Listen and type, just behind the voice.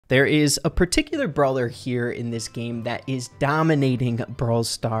There is a particular brawler here in this game that is dominating Brawl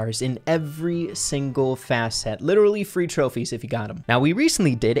Stars in every single facet, literally free trophies if you got them. Now, we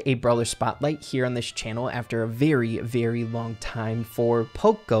recently did a brawler spotlight here on this channel after a very long time for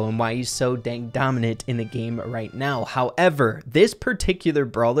Poco and why he's so dang dominant in the game right now. However, this particular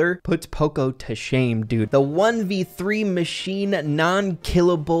brawler puts Poco to shame, dude. The 1v3 machine,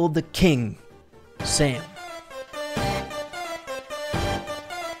 non-killable, the king, Sam.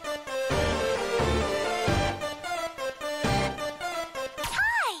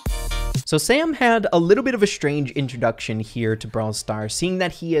 So Sam had a little bit of a strange introduction here to Brawl Stars. Seeing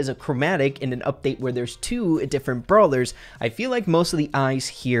that he is a chromatic in an update where there's 2 different brawlers, I feel like most of the eyes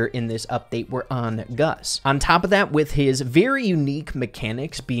here in this update were on Gus. On top of that, with his very unique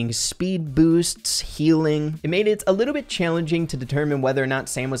mechanics being speed boosts, healing, it made it a little bit challenging to determine whether or not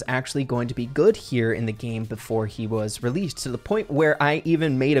Sam was actually going to be good here in the game before he was released, to the point where I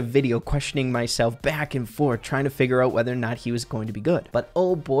even made a video questioning myself back and forth, trying to figure out whether or not he was going to be good. But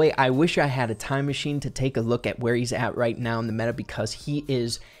oh boy, I wish I had a time machine to take a look at where he's at right now in the meta, because he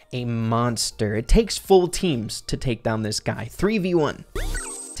is a monster. It takes full teams to take down this guy. 3v1.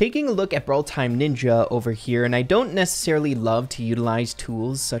 Taking a look at Brawl Time Ninja over here, and I don't necessarily love to utilize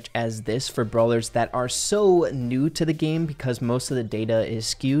tools such as this for brawlers that are so new to the game, because most of the data is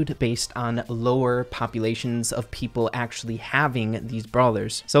skewed based on lower populations of people actually having these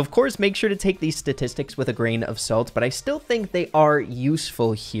brawlers. So of course, make sure to take these statistics with a grain of salt, but I still think they are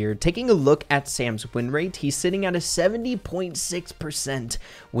useful here. Taking a look at Sam's win rate, he's sitting at a 70.6%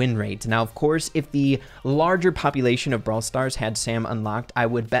 win rate. Now, of course, if the larger population of Brawl Stars had Sam unlocked, I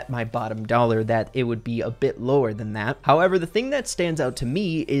would bet my bottom dollar that it would be a bit lower than that. However, the thing that stands out to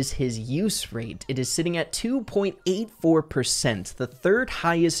me is his use rate. It is sitting at 2.84%, the 3rd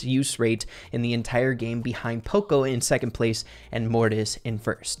highest use rate in the entire game, behind Poco in 2nd place and Mortis in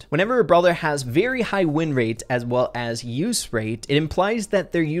 1st. Whenever a brawler has very high win rate as well as use rate, it implies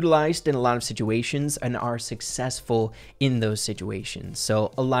that they're utilized in a lot of situations and are successful in those situations.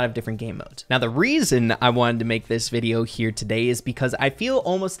 So a lot of different game modes. Now, the reason I wanted to make this video here today is because I feel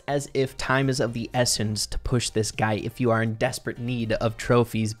almost as if time is of the essence to push this guy if you are in desperate need of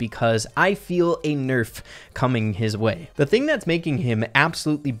trophies, because I feel a nerf coming his way. The thing that's making him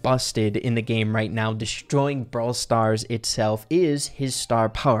absolutely busted in the game right now, destroying Brawl Stars itself, is his star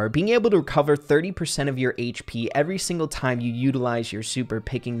power. Being able to recover 30% of your HP every single time you utilize your super,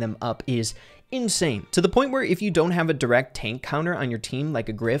 picking them up, is insane. To the point where if you don't have a direct tank counter on your team, like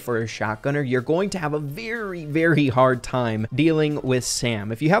a Griff or a Shotgunner, you're going to have a very hard time dealing with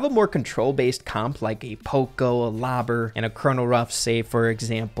Sam. If you have a more control-based comp like a Poco, a Lobber, and a Colonel Ruff, say for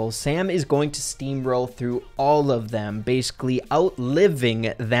example, Sam is going to steamroll through all of them, basically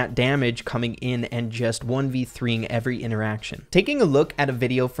outliving that damage coming in and just 1v3ing every interaction. Taking a look at a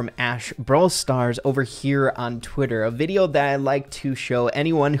video from Ash Brawl Stars over here on Twitter, a video that I like to show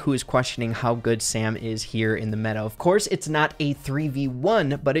anyone who is questioning how good Sam is here in the meta. Of course, it's not a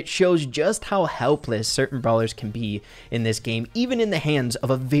 3v1, but it shows just how helpless certain brawlers can be in this game, even in the hands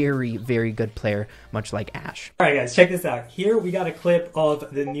of a very good player, much like Ash. Alright guys, check this out. Here we got a clip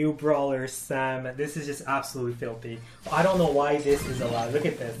of the new brawler, Sam. This is just absolutely filthy. I don't know why this is allowed. Look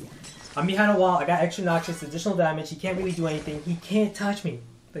at this. I'm behind a wall, I got extra noxious, additional damage, he can't really do anything, he can't touch me.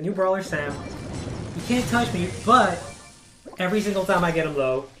 The new brawler, Sam, he can't touch me, but every single time I get him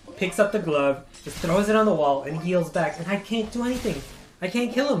low, picks up the glove, just throws it on the wall, and heals back, and I can't do anything. I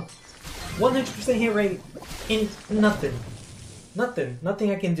can't kill him. 100% hit rate, and nothing.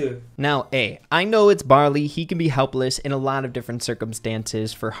 Nothing I can do. Now, I know it's Barley. He can be helpless in a lot of different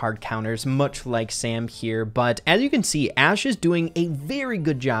circumstances for hard counters, much like Sam here, but as you can see, Ash is doing a very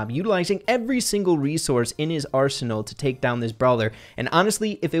good job utilizing every single resource in his arsenal to take down this brawler, and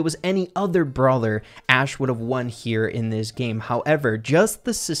honestly, if it was any other brawler, Ash would have won here in this game. However, just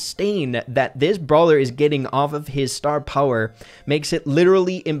the sustain that this brawler is getting off of his star power makes it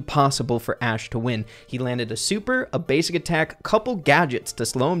literally impossible for Ash to win. He landed a super, a basic attack, couple gadgets to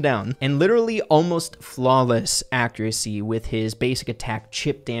slow him down, and literally almost flawless accuracy with his basic attack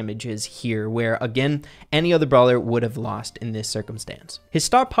chip damages here, where again, any other brawler would have lost in this circumstance. His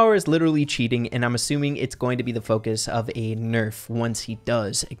star power is literally cheating, and I'm assuming it's going to be the focus of a nerf once he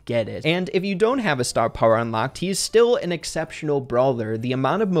does get it. And if you don't have a star power unlocked, he is still an exceptional brawler. The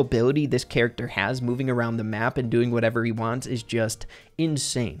amount of mobility this character has moving around the map and doing whatever he wants is just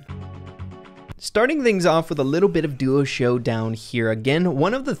insane. Starting things off with a little bit of duo showdown here. Again,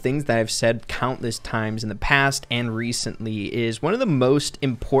 one of the things that I've said countless times in the past and recently is one of the most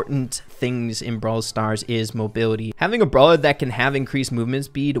important things in Brawl Stars is mobility. Having a brawler that can have increased movement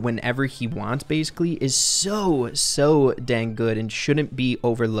speed whenever he wants basically is so dang good and shouldn't be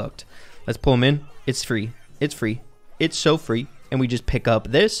overlooked. Let's pull him in. It's free. It's free. It's so free. And we just pick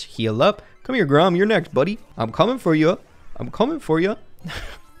up this, heal up. Come here, Grom. You're next, buddy. I'm coming for you. I'm coming for you.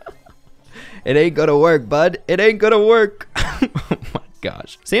 It ain't gonna work, bud. It ain't gonna work. Oh my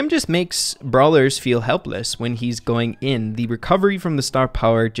gosh. Sam just makes brawlers feel helpless when he's going in. The recovery from the star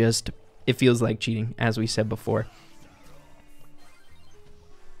power just, it feels like cheating, as we said before.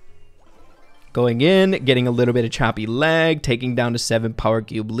 Going in, getting a little bit of choppy lag, taking down to 7 power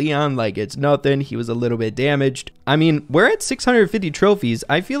cube Leon like it's nothing. He was a little bit damaged. I mean, we're at 650 trophies.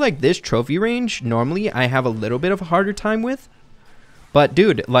 I feel like this trophy range, normally I have a little bit of a harder time with. But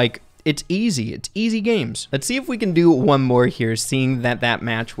dude, like, it's easy. It's easy games. Let's see if we can do one more here, seeing that that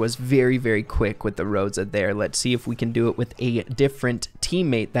match was very quick with the Rosa there. Let's see if we can do it with a different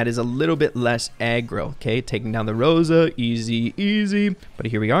teammate that is a little bit less aggro. Okay, taking down the Rosa. Easy. But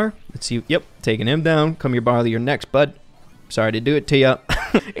here we are. Let's see. Yep, taking him down. Come here, Barley. You're next, bud. Sorry to do it to you.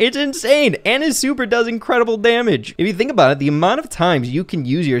 It's insane. And his super does incredible damage. If you think about it, the amount of times you can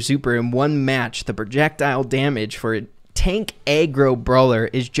use your super in one match, the projectile damage for it, tank aggro brawler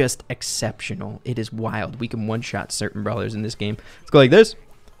is just exceptional. It is wild. We can one-shot certain brawlers in this game. Let's go like this.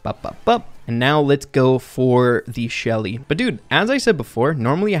 Bop. And now let's go for the Shelly. But dude, as I said before,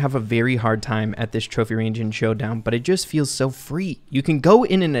 normally I have a very hard time at this trophy range in Showdown, but it just feels so free. You can go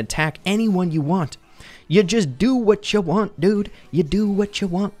in and attack anyone you want. You just do what you want, dude. You do what you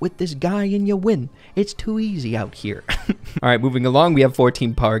want with this guy and you win. It's too easy out here. All right, moving along, we have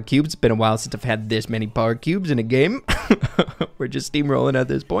 14 power cubes. It's been a while since I've had this many power cubes in a game. We're just steamrolling at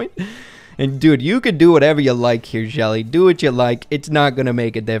this point. And dude, you can do whatever you like here, Shelly. Do what you like. It's not going to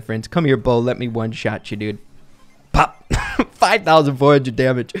make a difference. Come here, Bo. Let me one-shot you, dude. Pop. 5,400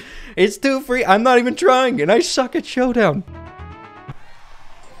 damage. It's too free. I'm not even trying, and I suck at Showdown.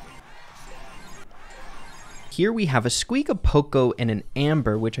 Here we have a Squeak, a Poco, and an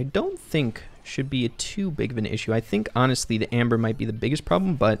Amber, which I don't think should be too big of an issue. I think, honestly, the Amber might be the biggest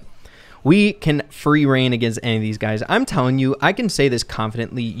problem, but we can free reign against any of these guys. I'm telling you, I can say this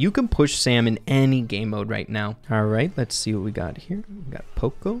confidently. You can push Sam in any game mode right now. All right, let's see what we got here. We got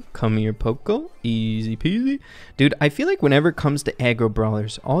Poco. Come here, Poco. Easy peasy. Dude, I feel like whenever it comes to aggro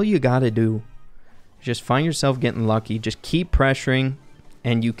brawlers, all you got to do is just find yourself getting lucky. Just keep pressuring,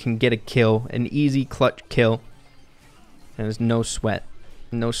 and you can get a kill, an easy clutch kill. And there's no sweat.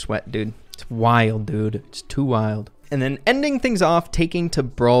 No sweat, dude. It's wild, dude. It's too wild. And then ending things off, taking to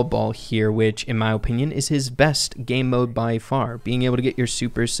Brawl Ball here, which, in my opinion, is his best game mode by far. Being able to get your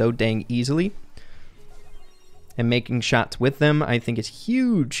supers so dang easily and making shots with them, I think is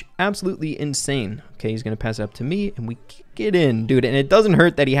huge. Absolutely insane. Okay, he's going to pass it up to me, and we kick it in, dude. And it doesn't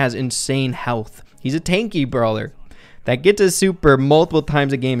hurt that he has insane health. He's a tanky brawler that gets his super multiple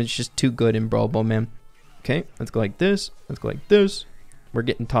times a game. It's just too good in Brawl Ball, man. Okay, let's go like this. Let's go like this. We're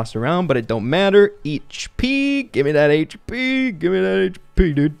getting tossed around, but it don't matter. HP. Give me that HP. Give me that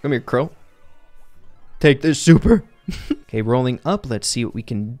HP, dude. Come here, Crow. Take this super. Okay, rolling up. Let's see what we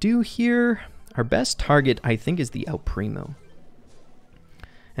can do here. Our best target, I think, is the El Primo.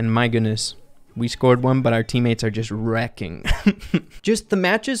 And my goodness, we scored one, but our teammates are just wrecking. Just the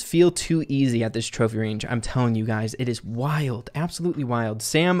matches feel too easy at this trophy range. I'm telling you guys, it is wild. Absolutely wild.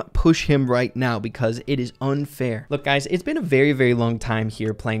 Sam, push him right now because it is unfair. Look, guys, it's been a very long time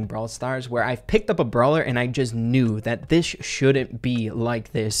here playing Brawl Stars where I've picked up a brawler and I just knew that this shouldn't be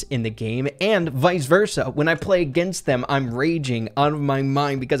like this in the game, and vice versa. When I play against them, I'm raging out of my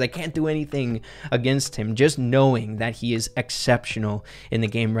mind because I can't do anything against him, just knowing that he is exceptional in the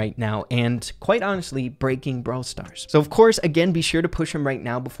game right now and quite honestly breaking Brawl Stars. So of course, again, be sure to push him right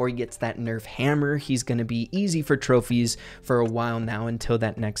now before he gets that nerf hammer. He's going to be easy for trophies for a while now until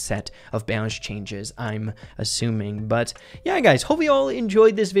that next set of balance changes, I'm assuming. But yeah, guys, hope you all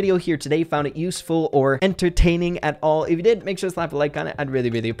enjoyed this video here today, found it useful or entertaining at all. If you did, make sure to slap a like on it. I'd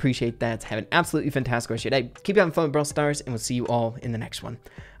really appreciate that. Have an absolutely fantastic rest of your day. Keep having fun with Brawl Stars, and we'll see you all in the next one.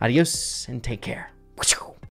 Adios and take care.